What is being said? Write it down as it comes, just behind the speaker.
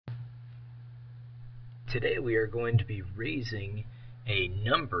Today we are going to be raising a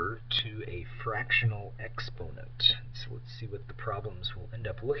number to a fractional exponent. So let's see what the problems will end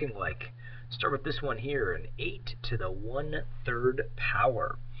up looking like. Start with this one here, an 8 to the 1/3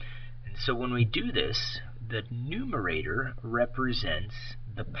 power. And so when we do this, the numerator represents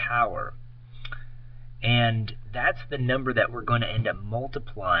the power. And that's the number that we're going to end up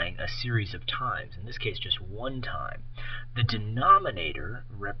multiplying a series of times, in this case just one time. The denominator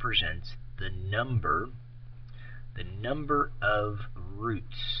represents the number of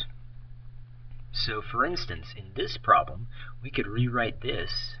roots. So for instance, in this problem, we could rewrite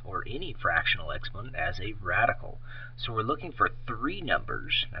this, or any fractional exponent, as a radical. So we're looking for three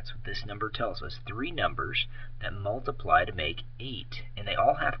numbers, that's what this number tells us, three numbers that multiply to make 8, and they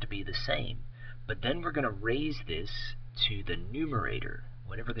all have to be the same. But then we're going to raise this to the numerator,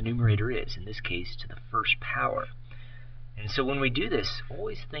 whatever the numerator is, in this case to the first power. And so when we do this,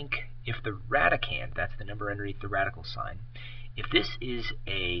 always think if the radicand, that's the number underneath the radical sign, if this is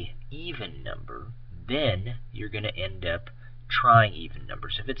a even number, then you're going to end up trying even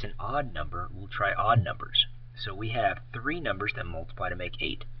numbers. If it's an odd number, we'll try odd numbers. So we have three numbers that multiply to make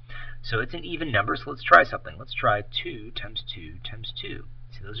 8. So it's an even number, so let's try something. Let's try 2 times 2 times 2.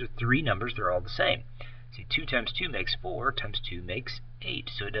 See, those are three numbers, they're all the same. See, 2 times 2 makes 4, times 2 makes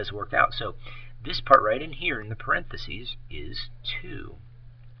 8, so it does work out. So this part right in here in the parentheses is 2.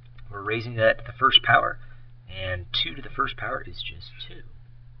 We're raising that to the first power, and 2 to the first power is just 2.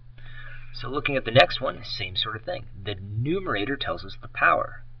 So looking at the next one, same sort of thing. The numerator tells us the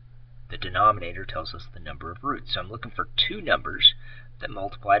power. The denominator tells us the number of roots. So I'm looking for two numbers that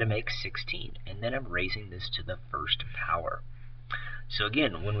multiply to make 16, and then I'm raising this to the first power. So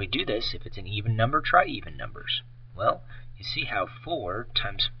again, when we do this, if it's an even number, try even numbers. Well, you see how 4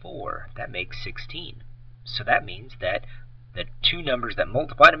 times 4, that makes 16. So that means that the two numbers that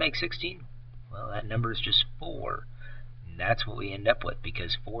multiply to make 16, well, that number is just 4. And that's what we end up with,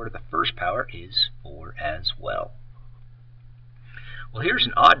 because 4 to the first power is 4 as well. Well, here's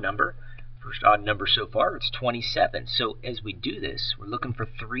an odd number. First odd number so far, it's 27. So as we do this, we're looking for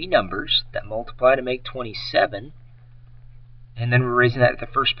three numbers that multiply to make 27, and then we're raising that at the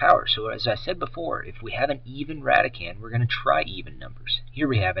first power. So as I said before, if we have an even radicand, we're going to try even numbers. Here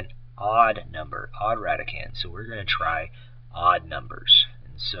we have an odd number, odd radicand, so we're going to try odd numbers.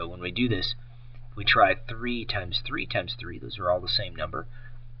 And so when we do this, we try 3 times 3 times 3, those are all the same number.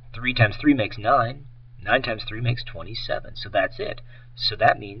 3 times 3 makes 9. 9 times 3 makes 27, so that's it. So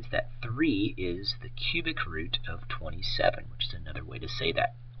that means that 3 is the cubic root of 27, which is another way to say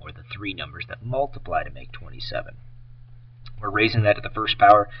that, or the three numbers that multiply to make 27. We're raising that to the first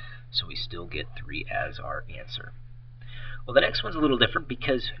power, so we still get 3 as our answer. Well, the next one's a little different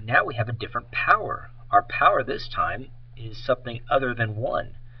because now we have a different power. Our power this time is something other than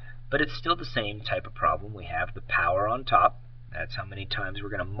 1, but it's still the same type of problem. We have the power on top. That's how many times we're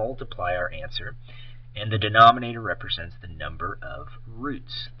going to multiply our answer. And the denominator represents the number of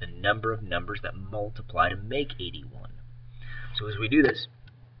roots, the number of numbers that multiply to make 81. So as we do this,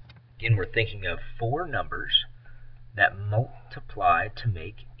 again, we're thinking of four numbers that multiply to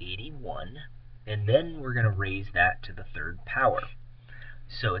make 81, and then we're going to raise that to the third power.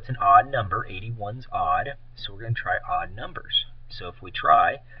 So it's an odd number, 81's odd, so we're going to try odd numbers. So if we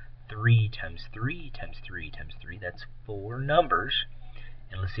try 3 times 3 times 3 times 3, that's four numbers,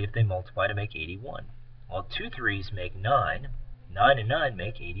 and let's see if they multiply to make 81. Well, 2 3's make 9, 9 and 9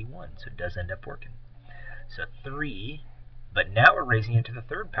 make 81, so it does end up working. So 3, but now we're raising it to the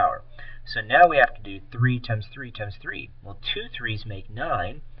third power. So now we have to do 3 times 3 times 3. Well, 2 3's make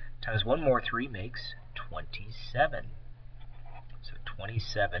 9, times one more 3 makes 27. So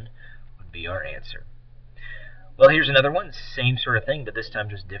 27 would be our answer. Well, here's another one, same sort of thing, but this time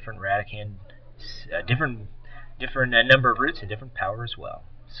just different radicand, different number of roots and different power as well.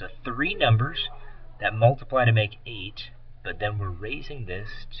 So three numbers that multiply to make 8, but then we're raising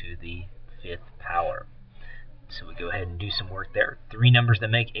this to the fifth power. So we go ahead and do some work there. Three numbers that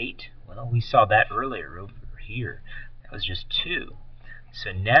make 8, well, we saw that earlier over here. That was just 2.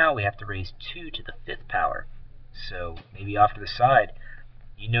 So now we have to raise 2 to the fifth power. So maybe off to the side,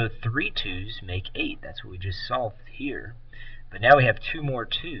 you know 3 2's make 8. That's what we just solved here. But now we have 2 more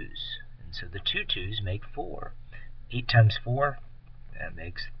 2's. And so the 2 2's make 4. 8 times 4, that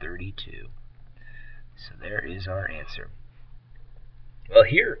makes 32. So there is our answer. Well,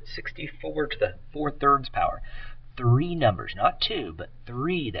 here, 64 to the 4/3 power. Three numbers, not 2, but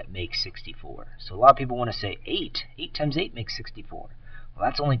 3 that make 64. So a lot of people want to say 8. 8 times 8 makes 64. Well,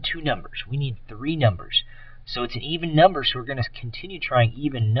 that's only two numbers. We need three numbers. So it's an even number, so we're going to continue trying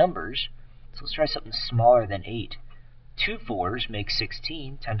even numbers. So let's try something smaller than 8. 2 4s make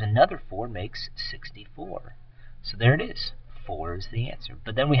 16 times another 4 makes 64. So there it is. 4 is the answer.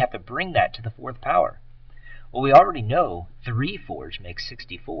 But then we have to bring that to the fourth power. Well, we already know 3 4s make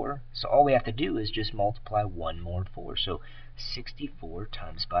 64, so all we have to do is just multiply one more 4. So 64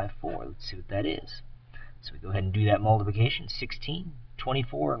 times by 4. Let's see what that is. So we go ahead and do that multiplication. 16,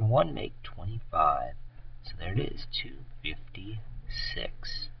 24, and 1 make 25. So there it is,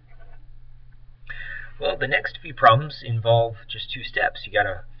 256. Well, the next few problems involve just two steps. You got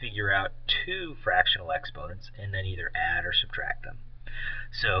to figure out two fractional exponents and then either add or subtract them.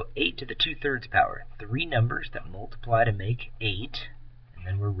 So 8 to the 2/3 power, three numbers that multiply to make 8, and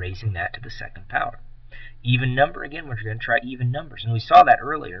then we're raising that to the second power. Even number, again, we're going to try even numbers. And we saw that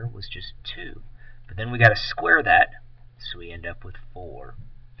earlier was just 2. But then we got to square that, so we end up with 4.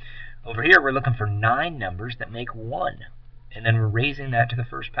 Over here, we're looking for 9 numbers that make 1, and then we're raising that to the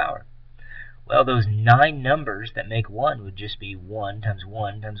first power. Well, those 9 numbers that make 1 would just be 1 times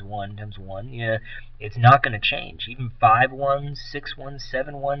 1 times 1 times 1. Yeah, it's not going to change. Even 5 1s, 6 1s,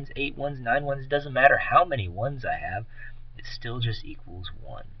 7 1s, 8 1s, 9 1s, doesn't matter how many 1s I have, it still just equals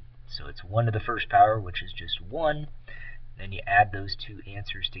 1. So it's 1 to the first power, which is just 1. Then you add those two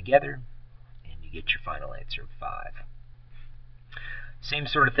answers together, and you get your final answer of 5. Same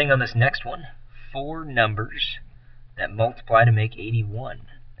sort of thing on this next one. 4 numbers that multiply to make 81.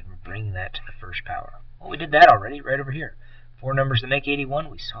 Bring that to the first power. Well, we did that already, right over here. 4 numbers that make 81,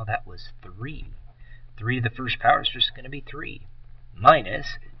 we saw that was 3. 3 to the first power is just going to be 3.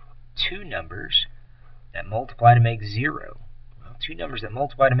 Minus 2 numbers that multiply to make 0. Well, 2 numbers that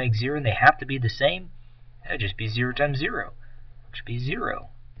multiply to make 0, and they have to be the same. That would just be 0 times 0, which would be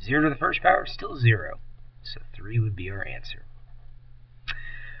 0. 0 to the first power is still 0. So 3 would be our answer.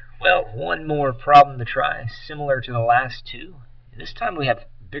 Well, one more problem to try, similar to the last two. This time we have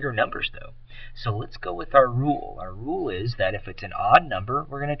bigger numbers, though. So let's go with our rule. Our rule is that if it's an odd number,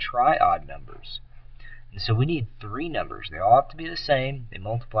 we're going to try odd numbers. And so we need 3 numbers. They all have to be the same. They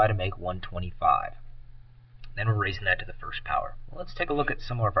multiply to make 125. Then we're raising that to the first power. Well, let's take a look at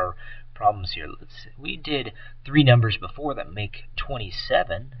some of our problems here. We did 3 numbers before that make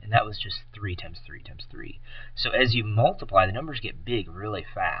 27, and that was just 3 times 3 times 3. So as you multiply, the numbers get big really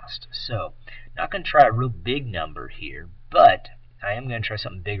fast. So not going to try a real big number here, but I am going to try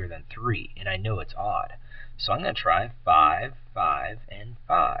something bigger than 3, and I know it's odd. So I'm going to try 5, 5, and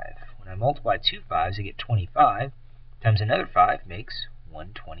 5. When I multiply 2 5s, I get 25, times another 5 makes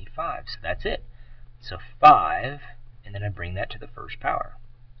 125. So that's it. So 5, and then I bring that to the first power.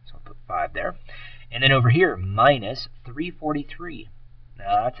 So I'll put 5 there. And then over here, minus 343.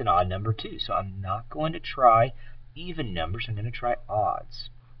 Now that's an odd number too, so I'm not going to try even numbers. I'm going to try odds.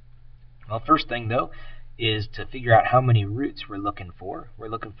 Well, first thing, though, is to figure out how many roots we're looking for. We're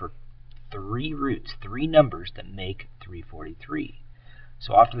looking for 3 roots, 3 numbers that make 343.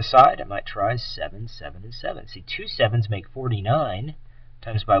 So off to the side, I might try 7, 7, and 7. See, 2 7s make 49,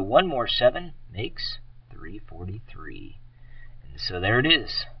 times by 1 more 7 makes 343. And so there it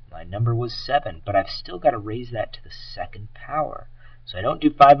is. My number was 7, but I've still got to raise that to the second power. So I don't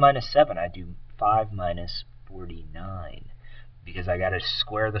do 5 minus 7, I do 5 minus 49, because I got to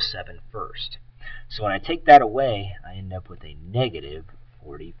square the 7 first. So when I take that away, I end up with a negative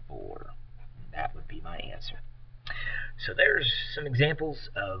 44. And that would be my answer. So there's some examples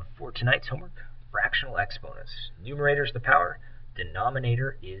for tonight's homework. Fractional exponents. Numerator is the power.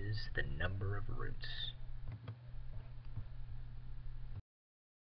 Denominator is the number of roots.